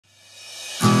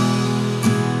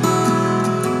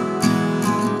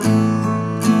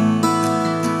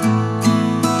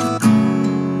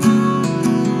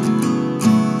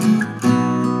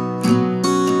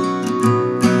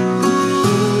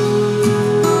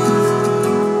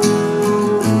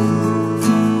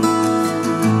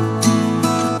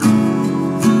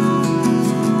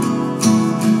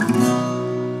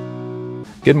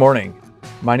Good morning.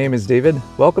 My name is David.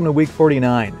 Welcome to week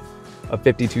 49 of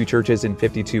 52 churches in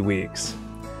 52 weeks.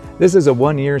 This is a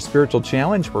one-year spiritual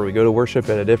challenge where we go to worship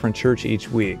at a different church each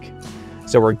week.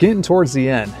 So we're getting towards the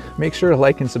end. Make sure to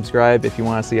like and subscribe if you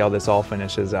want to see how this all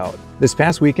finishes out. This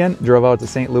past weekend, drove out to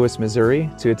St. Louis, Missouri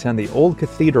to attend the old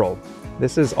Cathedral.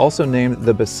 This is also named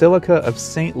the Basilica of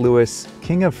St. Louis,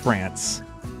 King of France.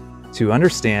 To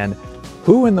understand,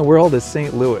 who in the world is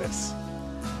St. Louis?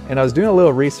 And I was doing a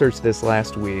little research this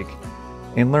last week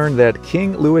and learned that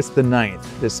King Louis IX,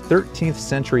 this 13th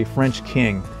century French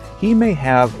king, he may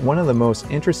have one of the most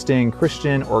interesting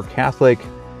Christian or Catholic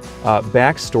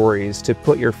backstories to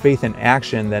put your faith in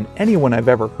action than anyone I've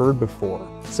ever heard before.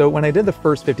 So when I did the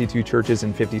first 52 churches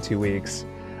in 52 weeks,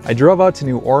 I drove out to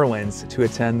New Orleans to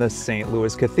attend the St.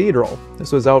 Louis Cathedral.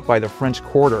 This was out by the French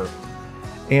Quarter.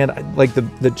 And like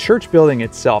the church building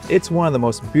itself, it's one of the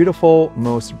most beautiful,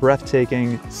 most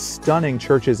breathtaking, stunning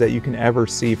churches that you can ever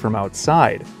see from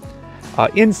outside.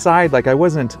 Inside, like I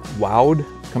wasn't wowed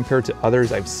compared to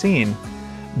others I've seen,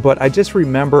 but I just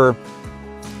remember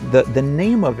the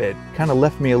name of it kind of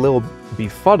left me a little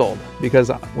befuddled,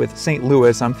 because with St.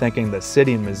 Louis, I'm thinking the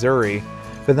city in Missouri,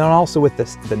 but then also with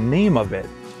the name of it,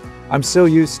 I'm so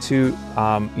used to,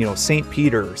 St.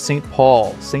 Peter, St.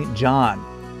 Paul, St. John,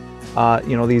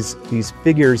 these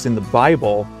figures in the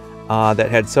Bible that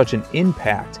had such an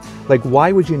impact. Like,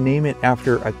 why would you name it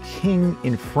after a king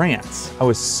in France? I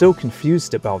was so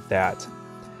confused about that.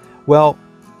 Well,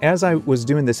 as I was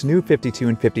doing this new 52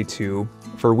 and 52,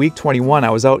 for week 21, I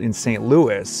was out in St.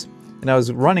 Louis, and I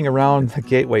was running around the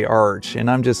Gateway Arch, and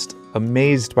I'm just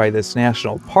amazed by this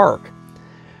national park.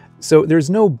 So there's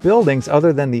no buildings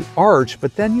other than the arch,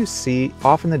 but then you see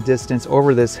off in the distance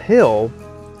over this hill,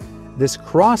 this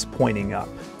cross pointing up,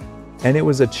 and it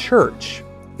was a church.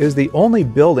 It was the only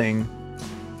building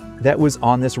that was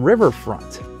on this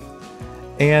riverfront.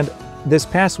 And this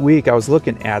past week I was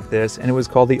looking at this, and it was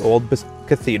called the Old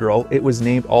Cathedral. It was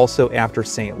named also after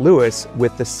St. Louis,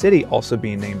 with the city also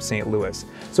being named St. Louis.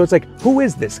 So it's like, who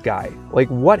is this guy? Like,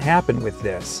 what happened with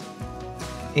this?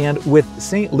 And with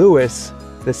St. Louis,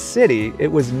 the city,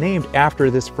 it was named after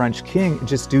this French king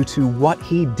just due to what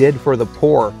he did for the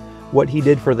poor, what he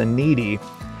did for the needy,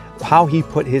 how he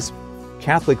put his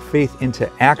Catholic faith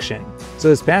into action. So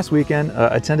this past weekend,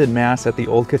 attended Mass at the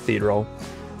Old Cathedral.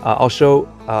 I'll show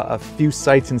a few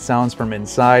sights and sounds from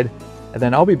inside, and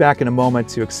then I'll be back in a moment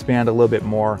to expand a little bit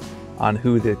more on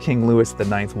who the King Louis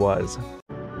IX was.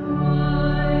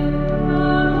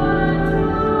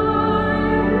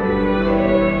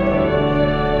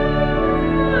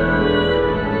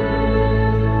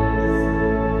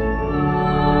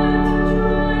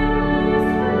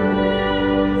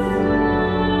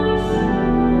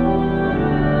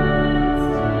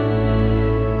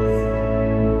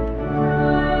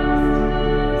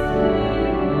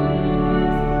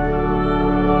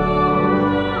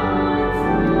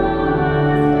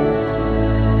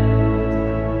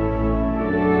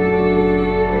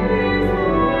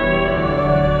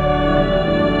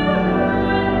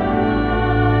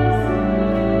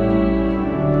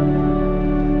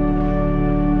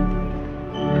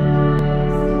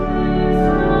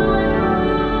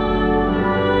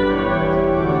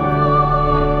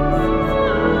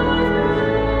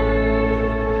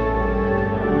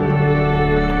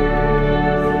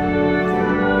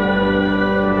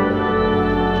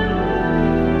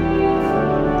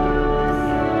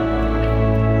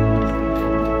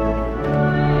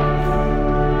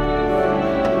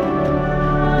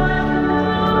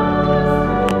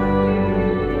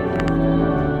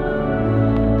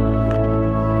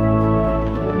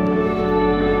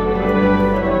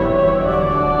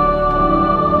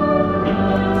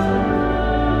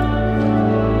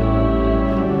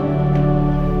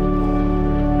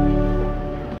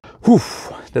 Whew,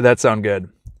 did that sound good?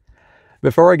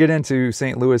 Before I get into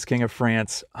St. Louis, King of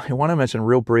France, I want to mention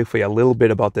real briefly a little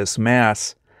bit about this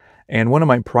Mass and one of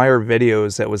my prior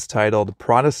videos that was titled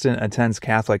Protestant Attends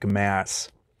Catholic Mass.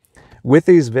 With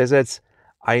these visits,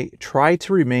 I try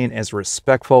to remain as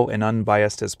respectful and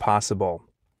unbiased as possible.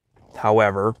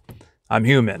 However, I'm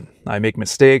human. I make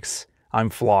mistakes. I'm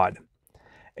flawed.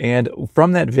 And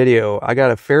from that video, I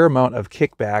got a fair amount of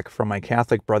kickback from my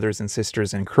Catholic brothers and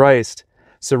sisters in Christ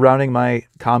surrounding my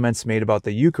comments made about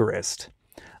the Eucharist.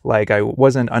 Like I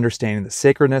wasn't understanding the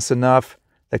sacredness enough,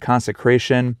 the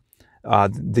consecration,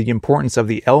 the importance of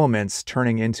the elements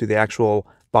turning into the actual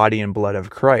body and blood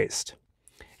of Christ.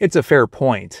 It's a fair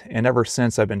point, and ever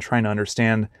since I've been trying to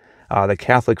understand the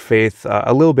Catholic faith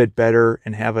a little bit better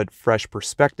and have a fresh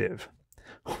perspective.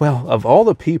 Well, of all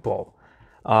the people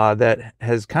that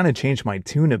has kind of changed my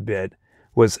tune a bit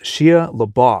was Shia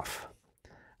LaBeouf.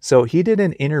 So he did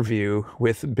an interview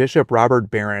with Bishop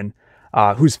Robert Barron,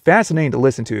 who's fascinating to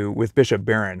listen to with Bishop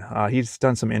Barron. He's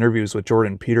done some interviews with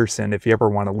Jordan Peterson if you ever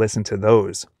want to listen to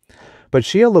those. But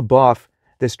Shia LaBeouf,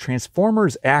 this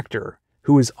Transformers actor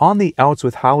who was on the outs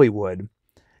with Hollywood,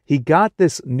 he got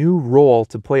this new role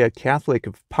to play a Catholic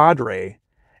padre,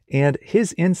 and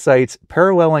his insights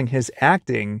paralleling his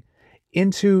acting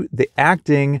into the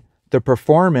acting, the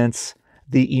performance,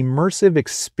 the immersive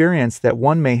experience that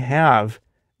one may have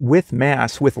with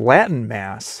Mass, with Latin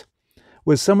Mass,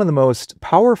 was some of the most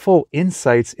powerful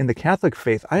insights in the Catholic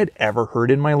faith I had ever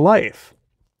heard in my life.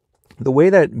 The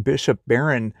way that Bishop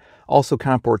Barron also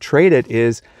kind of portrayed it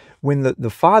is when the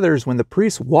fathers, when the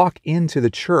priests walk into the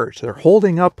church, they're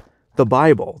holding up the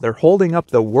Bible, they're holding up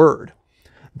the Word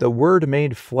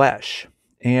made flesh.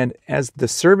 And as the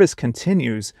service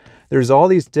continues, there's all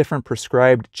these different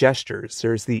prescribed gestures.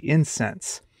 There's the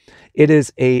incense. It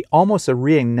is almost a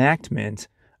reenactment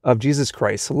of Jesus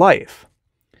Christ's life.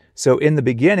 So in the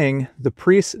beginning, the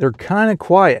priests, they're kind of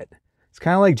quiet. It's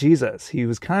kind of like Jesus. He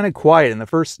was kind of quiet in the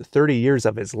first 30 years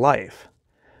of his life.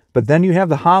 But then you have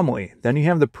the homily, then you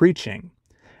have the preaching,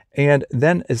 and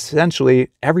then essentially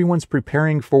everyone's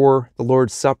preparing for the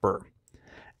Lord's Supper.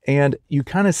 And you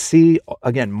kind of see,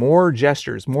 again, more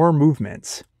gestures, more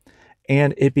movements,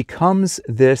 and it becomes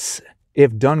this,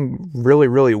 if done really,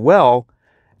 really well,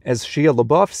 as Shia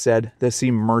LaBeouf said, this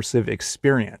immersive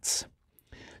experience.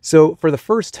 So for the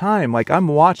first time, like I'm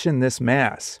watching this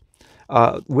Mass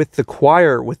with the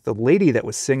choir, with the lady that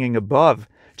was singing above,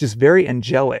 just very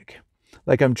angelic.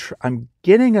 Like I'm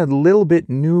getting a little bit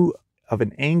new of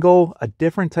an angle, a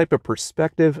different type of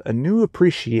perspective, a new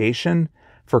appreciation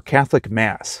for Catholic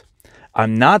Mass.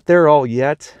 I'm not there all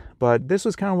yet, but this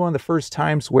was kind of one of the first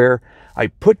times where I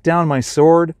put down my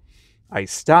sword, I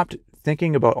stopped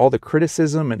thinking about all the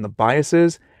criticism and the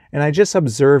biases, and I just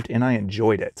observed and I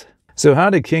enjoyed it. So how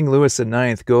did King Louis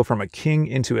IX go from a king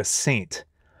into a saint?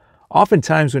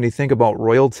 Oftentimes when you think about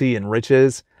royalty and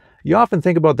riches, you often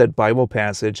think about that Bible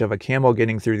passage of a camel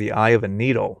getting through the eye of a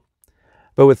needle.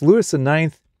 But with Louis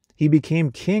IX, he became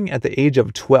king at the age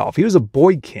of 12. He was a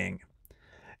boy king.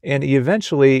 And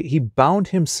he bound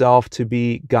himself to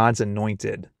be God's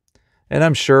anointed. And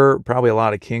I'm sure probably a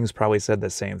lot of kings probably said the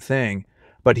same thing.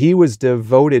 But he was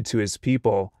devoted to his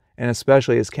people, and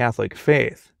especially his Catholic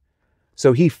faith.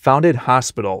 So he founded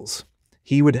hospitals.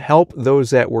 He would help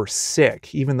those that were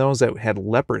sick, even those that had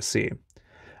leprosy.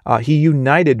 He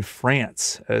united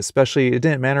France, especially, it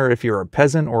didn't matter if you're a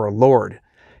peasant or a lord.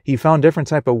 He found different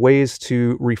type of ways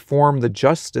to reform the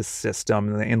justice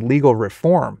system and legal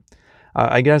reform.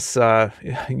 I guess,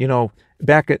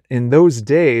 back in those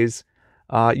days,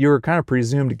 you were kind of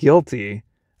presumed guilty,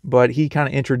 but he kind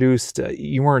of introduced,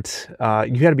 you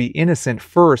had to be innocent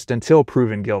first until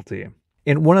proven guilty.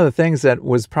 And one of the things that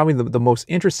was probably the most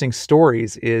interesting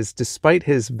stories is, despite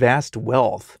his vast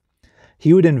wealth,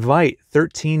 he would invite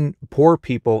 13 poor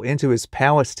people into his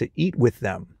palace to eat with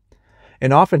them.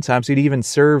 And oftentimes he'd even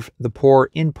serve the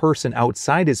poor in person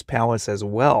outside his palace as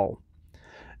well.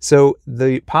 So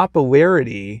the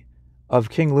popularity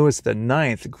of King Louis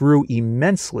IX grew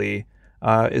immensely,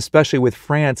 especially with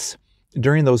France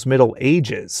during those Middle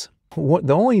Ages.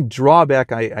 The only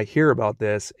drawback I hear about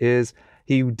this is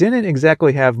he didn't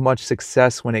exactly have much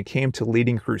success when it came to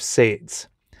leading crusades.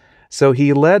 So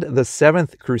he led the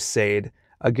 7th Crusade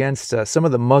against some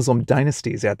of the Muslim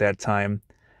dynasties at that time.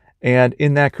 And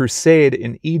in that crusade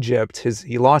in Egypt,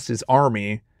 he lost his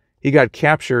army. He got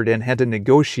captured and had to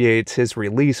negotiate his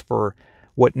release for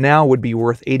what now would be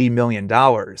worth $80 million.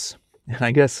 And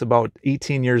I guess about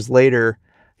 18 years later,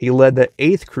 he led the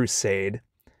 8th Crusade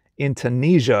in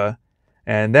Tunisia,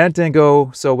 and that didn't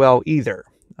go so well either.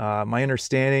 My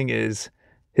understanding is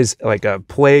a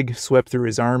plague swept through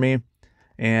his army,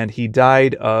 and he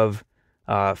died of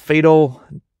fatal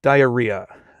diarrhea.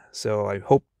 So I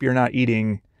hope you're not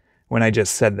eating when I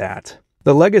just said that.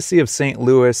 The legacy of St.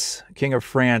 Louis, King of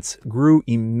France, grew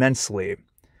immensely.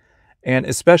 And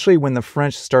especially when the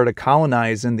French started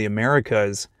colonizing the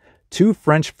Americas, 2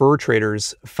 French fur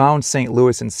traders found St.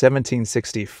 Louis in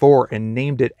 1764 and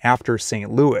named it after St.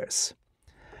 Louis.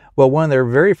 Well, one of their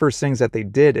very first things that they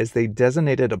did is they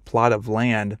designated a plot of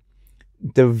land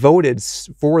devoted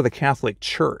for the Catholic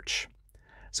Church.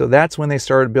 So that's when they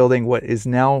started building what is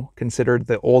now considered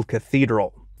the old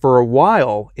cathedral. For a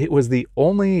while, it was the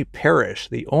only parish,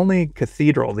 the only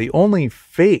cathedral, the only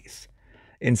faith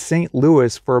in St.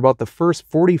 Louis for about the first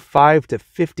 45 to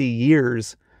 50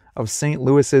 years of St.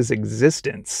 Louis's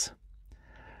existence.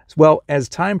 Well, as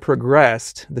time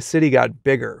progressed, the city got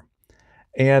bigger.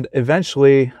 And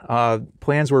eventually,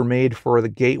 plans were made for the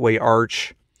Gateway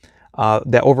Arch.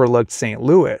 that overlooked St.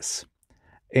 Louis.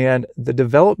 And the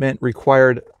development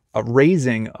required a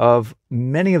raising of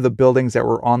many of the buildings that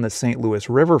were on the St. Louis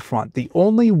riverfront. The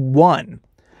only one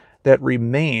that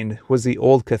remained was the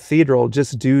old cathedral,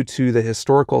 just due to the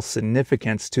historical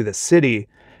significance to the city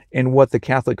and what the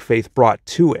Catholic faith brought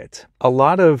to it. A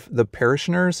lot of the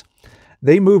parishioners,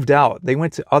 they moved out. They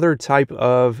went to other type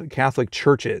of Catholic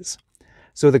churches.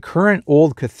 So the current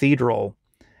old cathedral,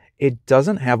 it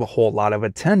doesn't have a whole lot of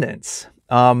attendance.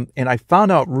 And I found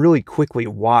out really quickly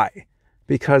why.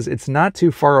 Because it's not too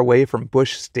far away from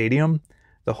Busch Stadium,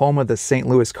 the home of the St.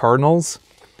 Louis Cardinals.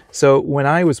 So when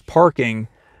I was parking,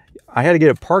 I had to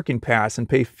get a parking pass and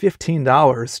pay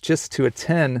 $15 just to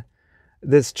attend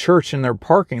this church in their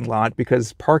parking lot,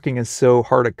 because parking is so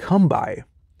hard to come by.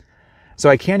 So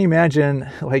I can't imagine,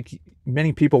 like,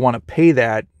 many people want to pay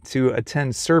that to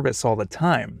attend service all the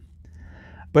time.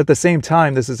 But at the same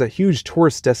time, this is a huge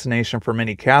tourist destination for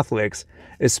many Catholics,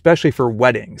 especially for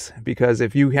weddings, because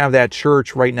if you have that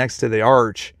church right next to the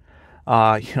arch,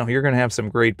 you're going to have some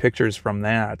great pictures from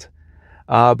that.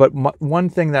 But one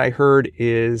thing that I heard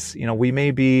is, we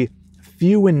may be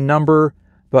few in number,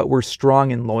 but we're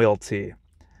strong in loyalty.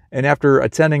 And after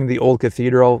attending the old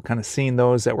cathedral, kind of seeing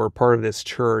those that were part of this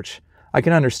church, I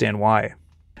can understand why.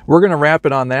 We're going to wrap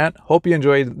it on that. Hope you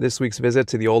enjoyed this week's visit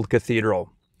to the old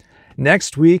cathedral.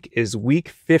 Next week is week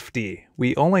 50.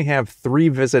 We only have 3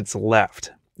 visits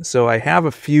left. So I have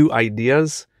a few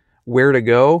ideas where to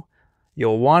go.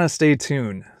 You'll want to stay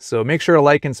tuned. So make sure to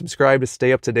like and subscribe to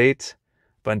stay up to date.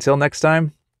 But until next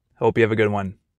time, hope you have a good one.